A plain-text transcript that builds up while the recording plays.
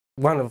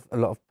one of a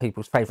lot of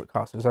people's favourite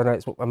castles. I know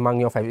it's among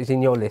your favourites. It's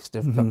in your list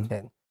of top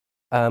 10.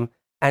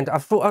 And I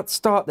thought I'd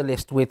start the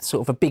list with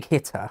sort of a big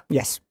hitter.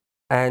 Yes.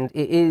 And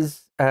it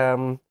is,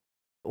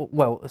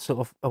 well,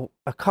 sort of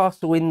a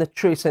castle in the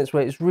true sense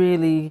where it was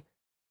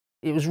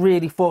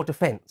really for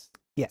defence.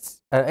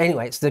 Yes.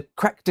 Anyway, it's the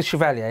Krak de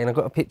Chevalier, and I've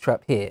got a picture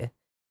up here.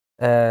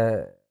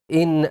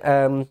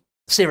 In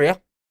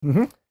Syria.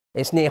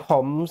 It's near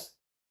Homs,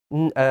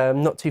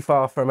 not too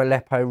far from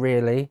Aleppo,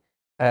 really.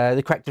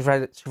 The Krak de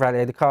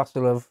Chevalier, the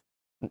castle of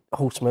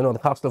horsemen, or the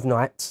castle of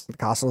knights. The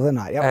castle of the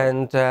knight,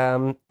 yep.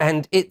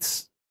 And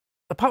it's,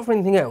 apart from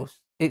anything else,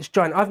 it's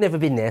giant. I've never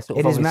been there, sort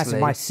of, It is obviously. massive.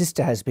 My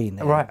sister has been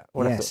there. Right.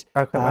 Well, yes.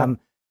 Okay.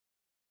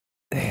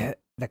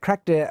 The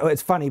Krak de... Oh,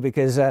 it's funny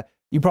because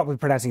you're probably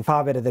pronouncing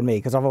far better than me,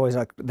 because I've always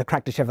like the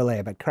Krak de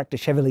Chevalier, but Krak de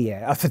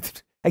Chevalier.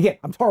 Again,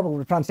 I'm horrible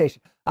with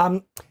pronunciation.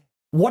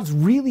 What's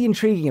really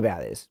intriguing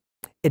about this,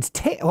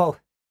 well,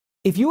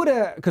 if you were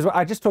to, because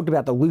I just talked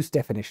about the loose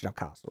definition of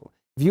castle,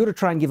 if you were to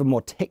try and give a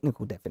more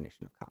technical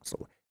definition of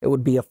castle, it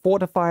would be a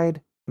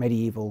fortified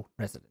medieval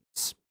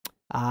residence.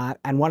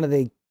 And one of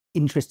the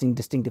interesting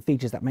distinctive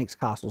features that makes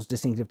castles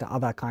distinctive to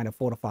other kind of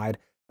fortified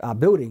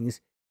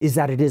buildings is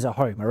that it is a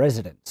home, a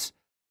residence.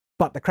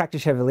 But the Krak de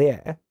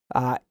Chevalier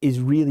is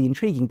really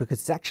intriguing because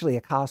it's actually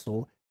a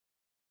castle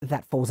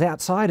that falls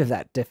outside of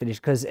that definition,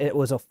 because it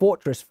was a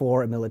fortress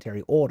for a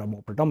military order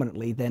more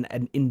predominantly than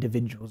an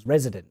individual's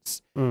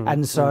residence.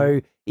 And so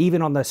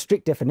even on the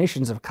strict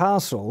definitions of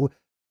castle,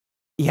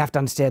 you have to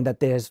understand that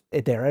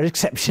there are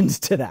exceptions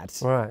to that.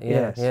 Right, yeah,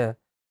 Yes. yeah.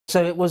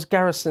 So it was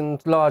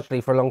garrisoned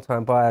largely for a long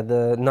time by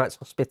the Knights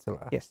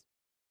Hospitaller. Yes.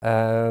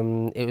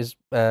 It was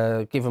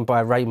given by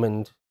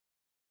Raymond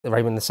II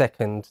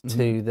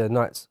to the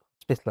Knights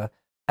Hospitaller.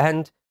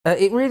 And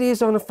it really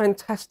is on a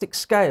fantastic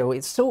scale.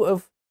 It's sort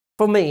of,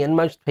 for me and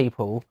most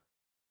people,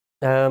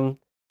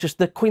 just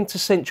the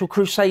quintessential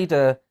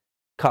Crusader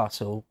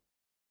castle.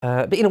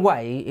 But in a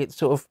way, it's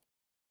sort of,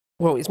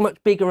 well, it's much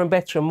bigger and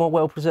better and more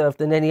well preserved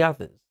than any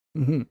others.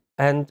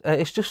 And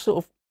it's just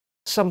sort of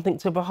something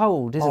to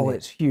behold, isn't it? Oh,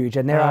 it's huge.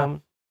 And there are,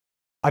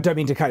 I don't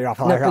mean to cut you off.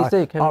 No, please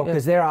do.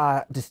 Because there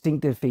are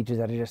distinctive features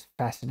that are just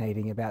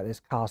fascinating about this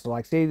castle.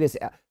 Like, see this,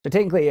 so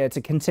technically it's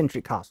a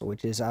concentric castle,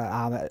 which is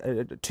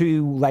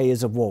 2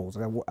 layers of walls.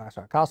 So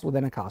a castle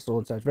within a castle,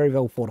 and so it's very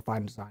well fortified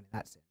and designed in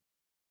that sense.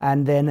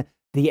 And then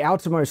the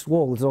outermost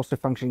wall is also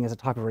functioning as a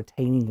type of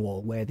retaining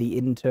wall, where the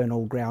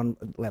internal ground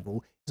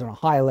level is on a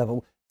higher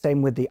level,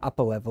 same with the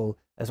upper level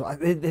as well.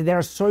 There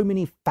are so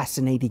many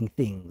fascinating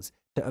things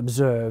to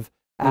observe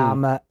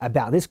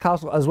about this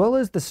castle, as well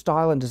as the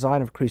style and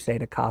design of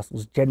Crusader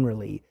castles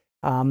generally.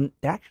 They're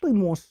actually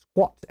more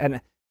squat,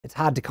 and it's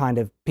hard to kind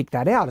of pick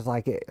that out. It's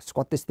like,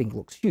 squat, this thing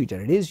looks huge,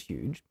 and it is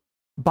huge.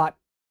 But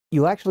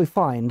you'll actually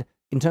find,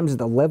 in terms of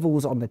the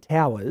levels on the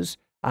towers,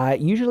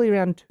 usually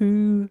around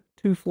two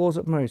floors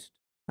at most,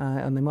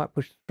 and they might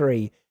push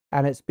 3.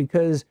 And it's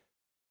because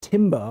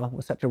timber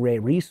was such a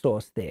rare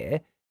resource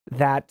there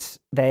that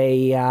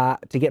they,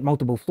 to get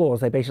multiple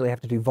floors, they basically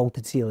have to do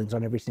vaulted ceilings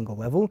on every single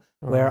level,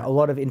 where a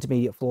lot of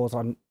intermediate floors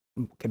on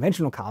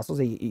conventional castles,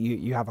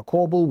 you have a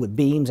corbel with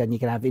beams and you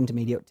can have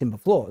intermediate timber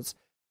floors.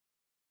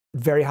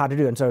 Very hard to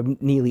do. And so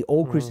nearly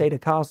all Crusader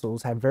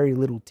castles have very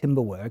little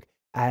timber work,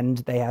 and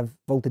they have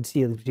vaulted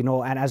ceilings, you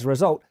know, and as a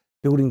result,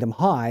 building them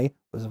high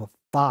was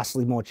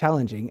vastly more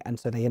challenging, and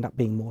so they end up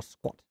being more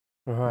squat.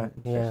 Right,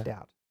 yeah.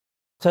 Out.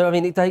 So, I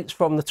mean, it dates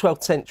from the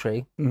 12th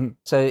century.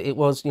 So it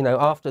was, you know,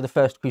 after the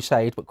First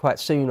Crusade, but quite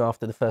soon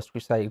after the First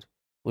Crusade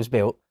was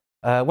built.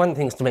 One of the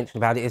things to mention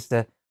about it is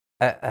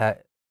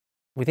that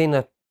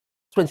within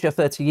 20 or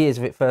 30 years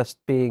of it first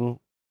being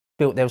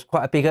built, there was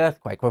quite a big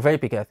earthquake, or a very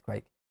big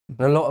earthquake,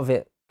 and a lot of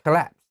it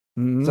collapsed.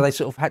 So they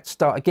sort of had to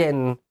start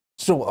again,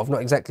 sort of,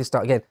 not exactly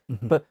start again.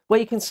 But where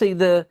you can see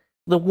the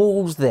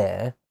walls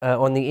there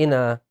on the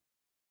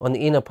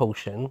inner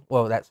portion,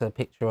 well, that's a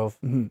picture of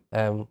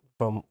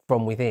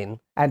from within.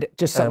 And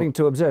just something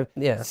to observe.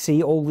 Yeah.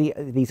 See all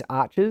these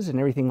arches and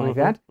everything like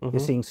that? You're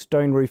seeing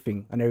stone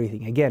roofing and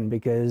everything, again,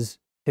 because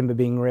timber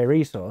being a rare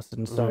resource.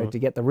 And so to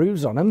get the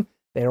roofs on them,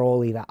 they're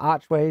all either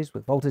archways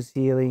with vaulted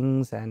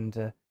ceilings and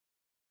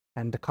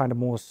kind of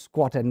more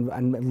squat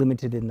and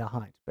limited in the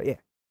height. But yeah.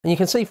 And you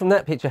can see from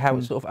that picture how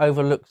it sort of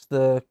overlooks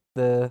the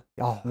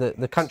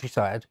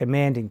countryside.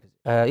 Commanding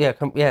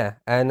position. Yeah.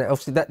 And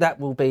obviously that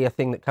will be a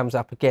thing that comes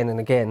up again and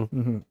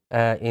again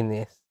in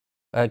this.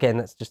 Again,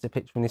 that's just a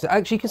picture from this.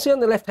 Actually, you can see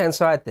on the left-hand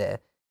side there,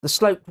 the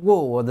sloped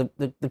wall, or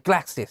the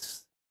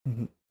glacis.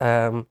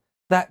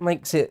 That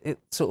makes it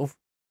sort of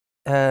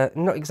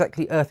not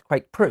exactly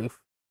earthquake-proof,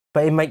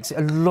 but it makes it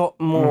a lot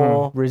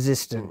more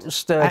resistant,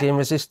 sturdy and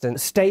resistant.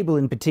 Stable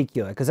in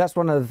particular, because that's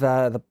one of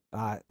the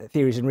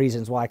theories and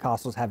reasons why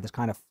castles have this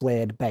kind of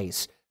flared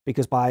base,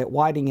 because by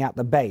widening out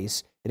the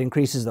base, it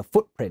increases the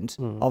footprint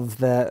of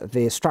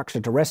the structure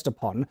to rest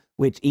upon,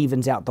 which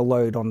evens out the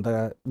load on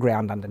the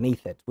ground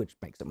underneath it, which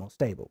makes it more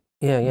stable.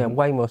 Yeah,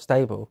 way more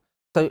stable.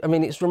 So, I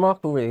mean, it's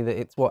remarkable really that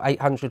it's,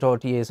 800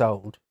 odd years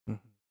old,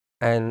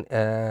 and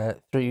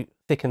through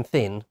thick and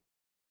thin,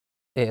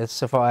 it has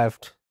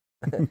survived.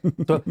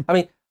 So, I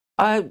mean,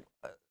 I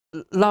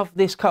love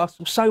this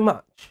castle so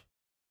much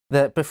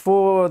that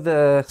before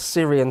the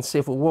Syrian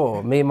civil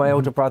war, me and my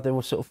older brother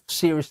were sort of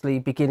seriously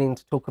beginning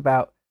to talk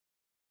about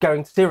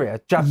going to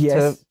Syria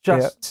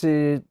just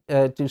to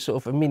do sort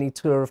of a mini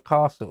tour of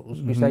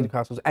castles, Crusader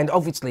castles, and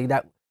obviously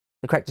that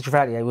the Krak de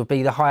Chevalier would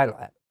be the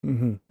highlight.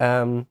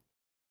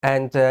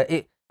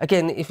 It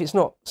again, if it's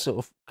not sort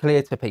of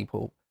clear to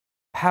people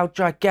how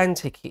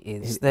gigantic it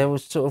is, there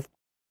was sort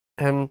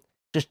of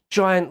just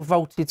giant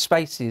vaulted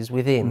spaces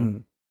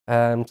within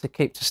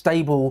to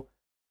stable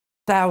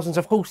thousands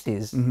of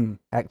horses,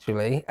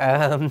 actually,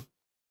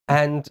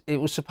 and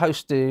it was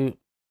supposed to,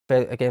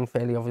 again,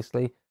 fairly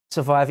obviously,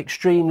 survive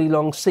extremely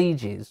long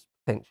sieges,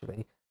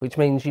 potentially, which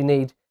means you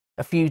need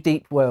a few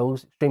deep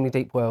wells, extremely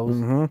deep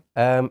wells,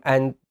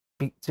 and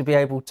to be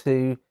able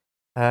to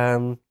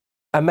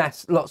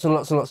amass lots and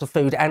lots and lots of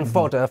food and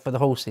fodder for the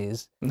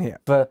horses.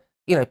 But,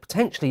 you know,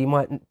 potentially you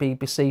might be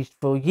besieged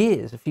for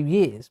years, a few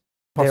years,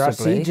 possibly. There are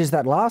sieges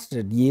that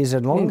lasted years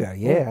and longer.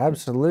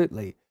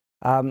 Absolutely.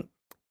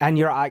 And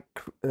you're right,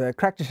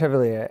 Krak de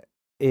Chevalier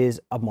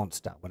is a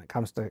monster when it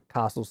comes to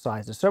castle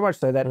sizes, so much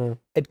so that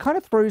it kind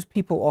of throws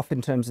people off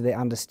in terms of their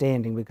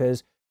understanding,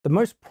 because the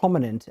most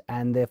prominent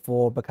and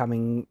therefore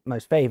becoming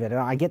most favored, and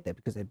I get that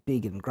because they're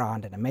big and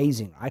grand and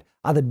amazing, right,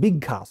 are the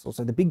big castles.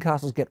 So the big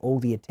castles get all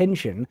the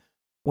attention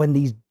when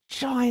these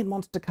giant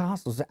monster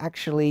castles are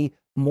actually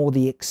more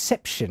the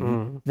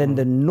exception than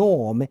the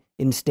norm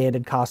in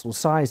standard castle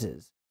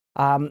sizes.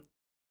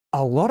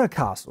 A lot of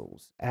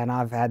castles, and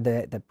I've had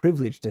the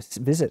privilege to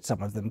visit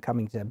some of them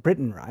coming to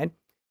Britain, right?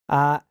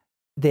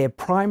 Their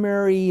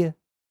primary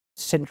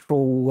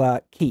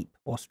central keep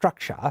or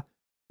structure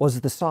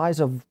was the size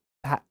of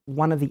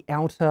one of the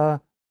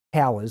outer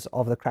towers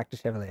of the Krak de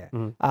Chevalier.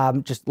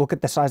 Just look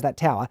at the size of that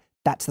tower.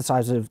 That's the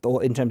size of,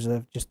 or in terms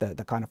of just the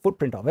kind of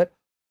footprint of it,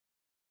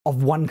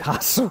 of one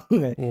castle.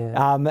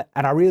 And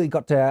I really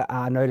got to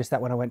notice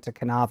that when I went to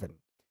Carnarvon.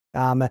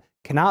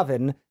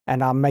 Carnarvon,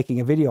 and I'm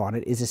making a video on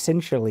it, is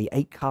essentially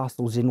 8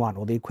 castles in one,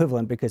 or the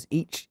equivalent, because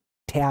each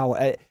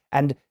tower,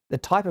 and the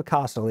type of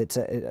castle, it's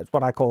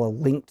what I call a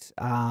linked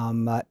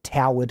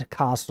towered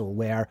castle,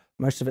 where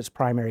most of its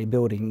primary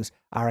buildings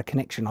are a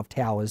connection of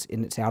towers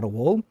in its outer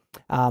wall.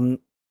 And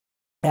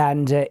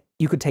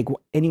you could take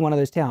any one of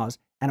those towers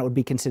and it would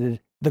be considered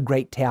the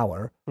Great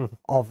Tower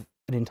of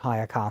an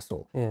entire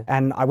castle.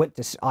 And I went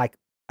to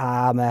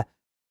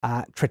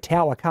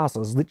Tretower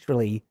Castle is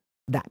literally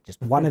that,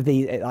 just one of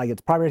the, like,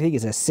 its primary thing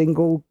is a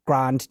single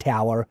grand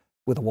tower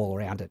with a wall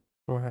around it.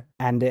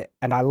 And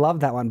I love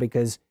that one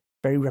because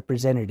very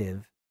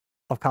representative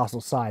of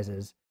castle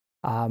sizes.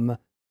 And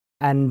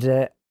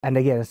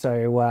again,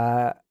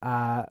 so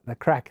the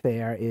Krak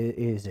there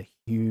is a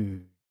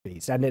huge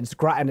piece, and it's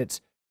great, and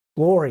it's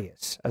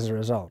glorious as a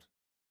result.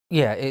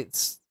 Yeah,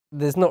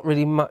 there's not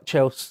really much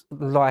else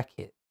like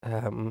it.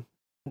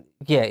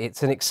 Yeah,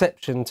 it's an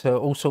exception to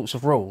all sorts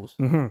of rules.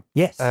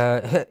 Yes.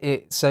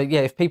 So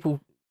yeah, if people,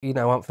 you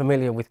know, aren't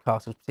familiar with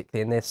castles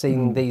particularly, and they're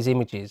seeing these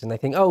images and they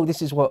think, oh,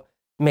 this is what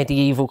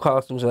medieval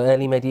castles or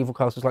early medieval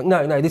castles like.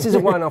 No, this is a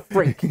one-off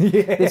freak.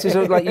 This is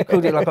like, you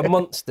called it like a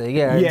monster.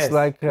 It's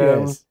like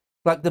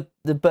like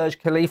the Burj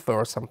Khalifa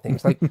or something.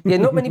 It's like,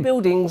 not many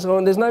buildings,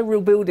 or there's no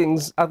real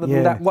buildings other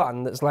than that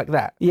one that's like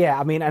that.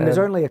 I mean, and there's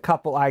only a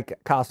couple like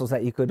castles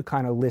that you could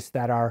kind of list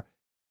that are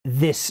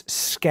this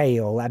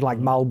scale, and like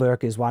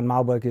Malberg is one.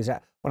 Malberg is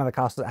one of the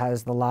castles that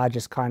has the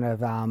largest kind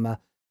of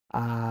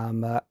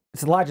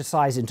it's the largest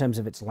size in terms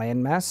of its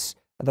landmass,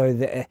 though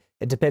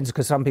it depends,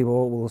 because some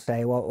people will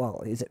say,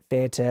 well, is it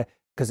fair to,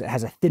 because it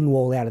has a thin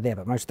wall out of there,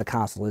 but most of the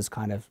castle is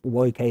kind of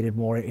located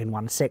more in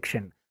one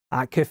section.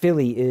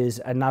 Caerphilly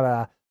is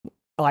another,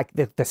 like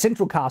the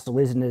central castle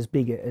isn't as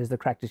big as the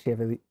Krak de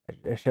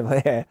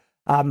Chevalier,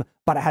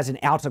 but it has an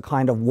outer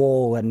kind of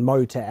wall and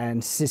moat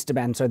and system,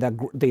 and so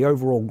the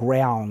overall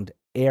ground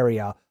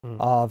area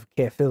of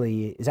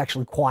Caerphilly is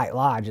actually quite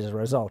large as a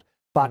result.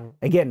 But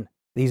again,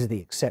 these are the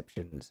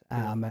exceptions.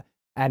 And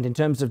in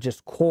terms of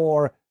just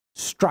core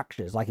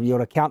structures, like if you were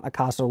to count a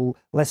castle,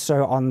 less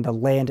so on the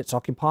land it's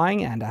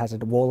occupying and it has a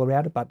wall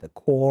around it, but the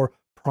core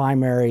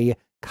primary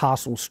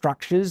castle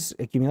structures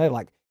accumulated,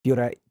 like if you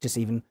were to just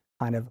even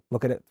kind of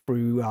look at it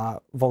through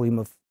volume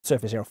of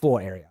surface area,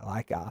 floor area,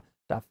 like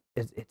stuff,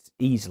 it's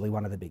easily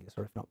one of the biggest,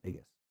 or if not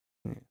biggest.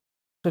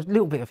 So a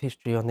little bit of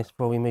history on this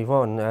before we move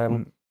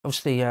on.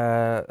 Obviously,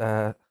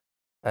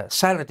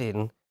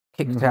 Saladin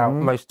kicked out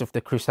most of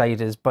the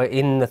Crusaders, but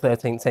in the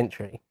 13th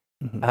century,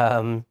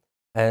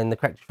 and the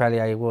Krak de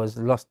Chevalier was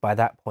lost by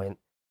that point.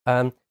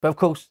 But of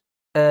course,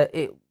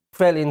 it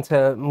fell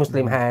into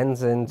Muslim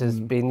hands and has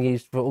been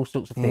used for all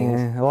sorts of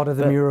things. A lot of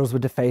the murals were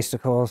defaced,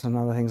 of course, and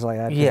other things like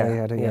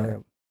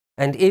that.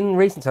 And in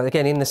recent times,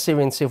 again, in the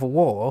Syrian civil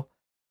war,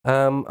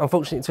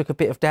 unfortunately, it took a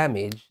bit of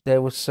damage.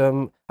 There was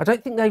some, I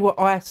don't think they were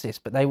ISIS,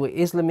 but they were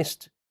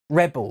Islamist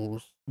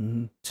rebels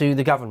to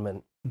the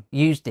government,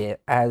 used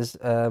it as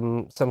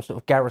some sort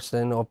of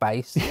garrison or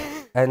base.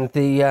 And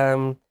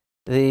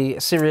the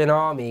Syrian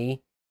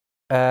army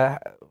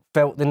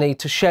felt the need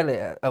to shell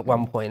it at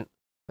one point,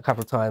 a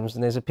couple of times,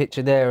 and there's a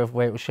picture there of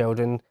where it was shelled,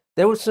 and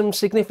there was some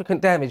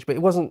significant damage, but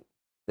it wasn't.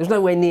 There's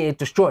nowhere near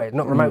destroyed,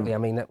 not remotely. I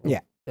mean,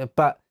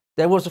 but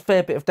there was a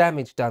fair bit of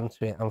damage done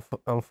to it,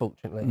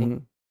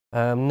 unfortunately,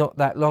 not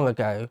that long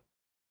ago,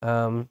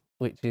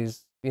 which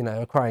is, you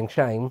know, a crying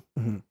shame.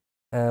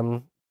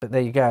 But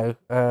there you go.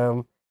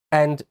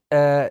 And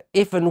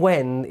if and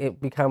when it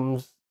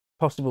becomes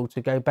possible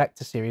to go back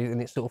to Syria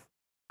and it's sort of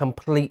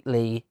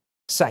completely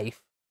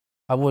safe,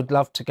 I would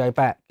love to go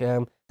back.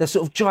 There's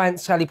sort of giant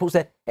sally ports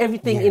there.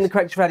 Everything in the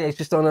Krak Chevalier is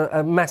just on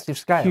a massive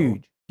scale.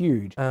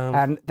 Huge.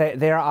 And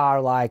there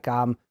are like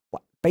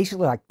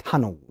basically like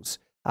tunnels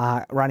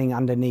running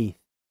underneath.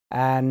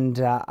 And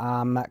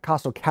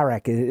Castle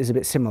Krak is a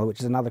bit similar, which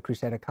is another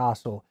Crusader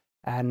castle.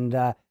 And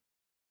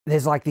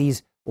there's like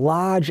these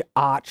large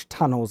arch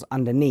tunnels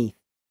underneath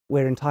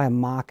where entire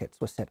markets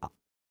were set up.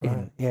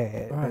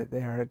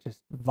 They're just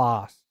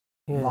vast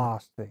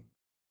things.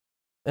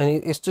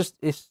 And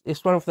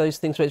it's one of those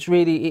things where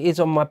it is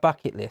on my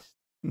bucket list.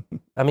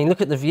 I mean,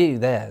 look at the view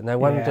there. No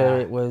wonder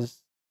it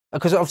was,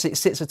 because obviously it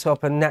sits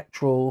atop a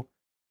natural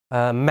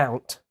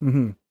mount.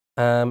 And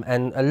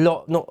a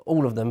lot, not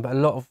all of them, but a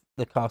lot of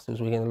the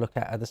castles we're going to look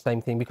at are the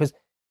same thing, because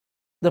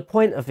the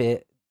point of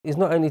it is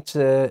not only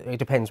it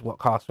depends what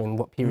castle and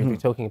what period we're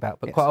talking about,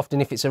 but quite often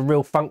if it's a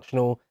real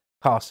functional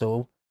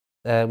castle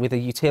with a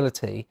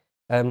utility,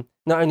 not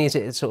only is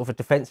it sort of a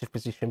defensive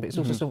position, but it's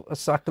also sort of a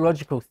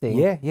psychological thing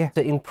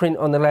to imprint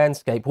on the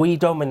landscape. We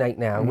dominate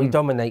now, we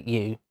dominate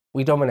you,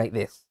 we dominate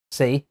this,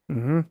 see?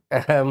 And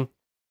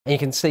you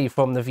can see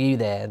from the view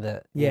there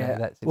that, you know,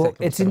 that's exactly well,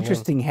 it's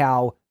interesting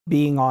how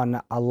being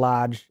on a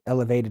large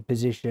elevated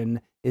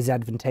position is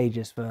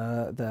advantageous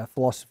for the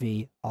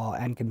philosophy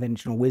and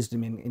conventional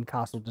wisdom in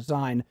castle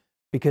design,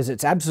 because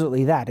it's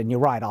absolutely that. And you're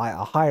right,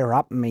 a higher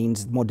up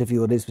means the more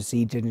difficult it is for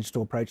siege engines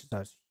to approach it. So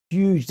it's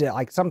huge.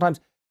 Like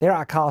sometimes there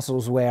are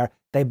castles where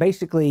they're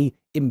basically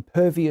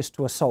impervious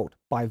to assault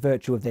by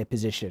virtue of their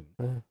position.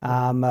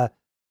 A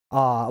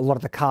lot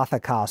of the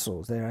Cartha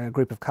castles, there are a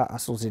group of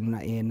castles in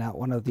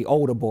one of the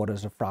older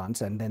borders of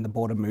France, and then the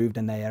border moved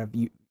and their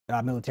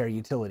military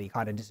utility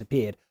kind of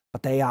disappeared.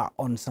 But they are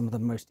on some of the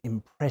most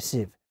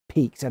impressive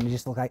peaks, and you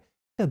just look like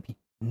there'd be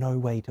no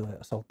way to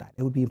assault that.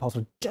 It would be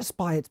impossible just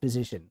by its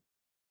position.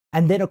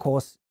 And then, of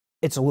course,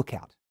 it's a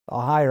lookout. The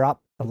higher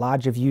up, the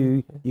larger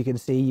view you can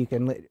see, you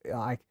can,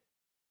 like,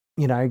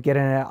 you know, get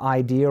an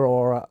idea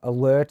or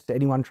alert to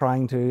anyone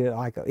trying to,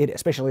 like,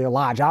 especially a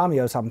large army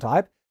of some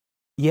type.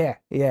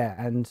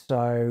 And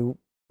so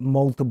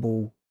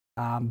multiple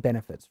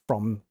benefits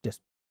from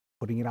just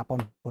putting it up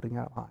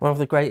high. One of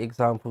the great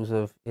examples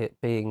of it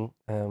being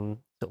sort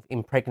of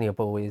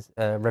impregnable is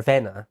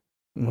Ravenna,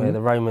 where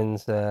the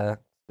Romans, a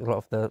lot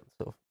of the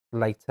sort of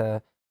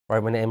later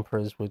Roman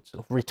emperors would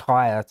sort of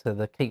retire to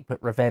the keep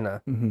at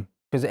Ravenna,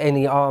 because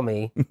any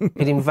army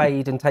could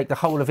invade and take the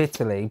whole of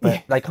Italy,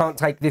 but they can't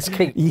take this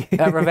keep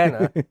at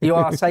Ravenna. You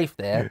are safe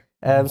there,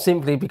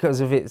 simply because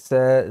of its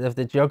of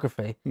the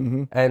geography.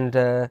 And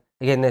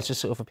again, there's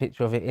just sort of a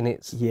picture of it in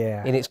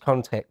its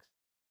context.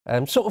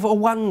 Sort of a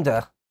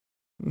wonder.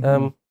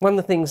 One of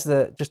the things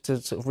that, just to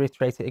sort of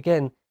reiterate it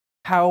again,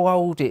 how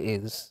old it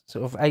is,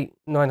 sort of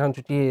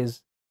 800-900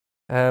 years,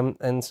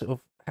 and sort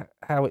of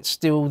how it's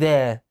still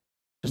there,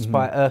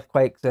 despite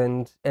earthquakes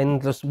and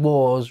endless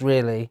wars,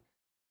 really,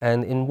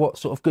 and in what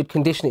sort of good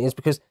condition it is,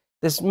 because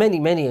there's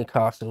many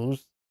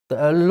castles that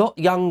are a lot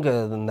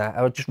younger than that,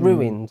 are just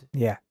ruined.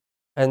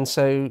 And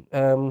so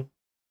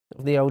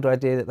the old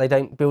idea that they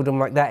don't build them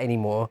like that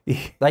anymore,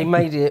 they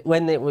made it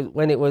when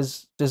it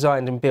was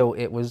designed and built,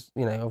 it was,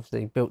 you know,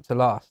 obviously built to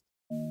last.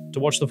 To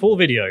watch the full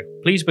video,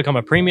 please become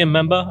a premium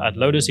member at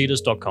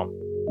lotuseaters.com.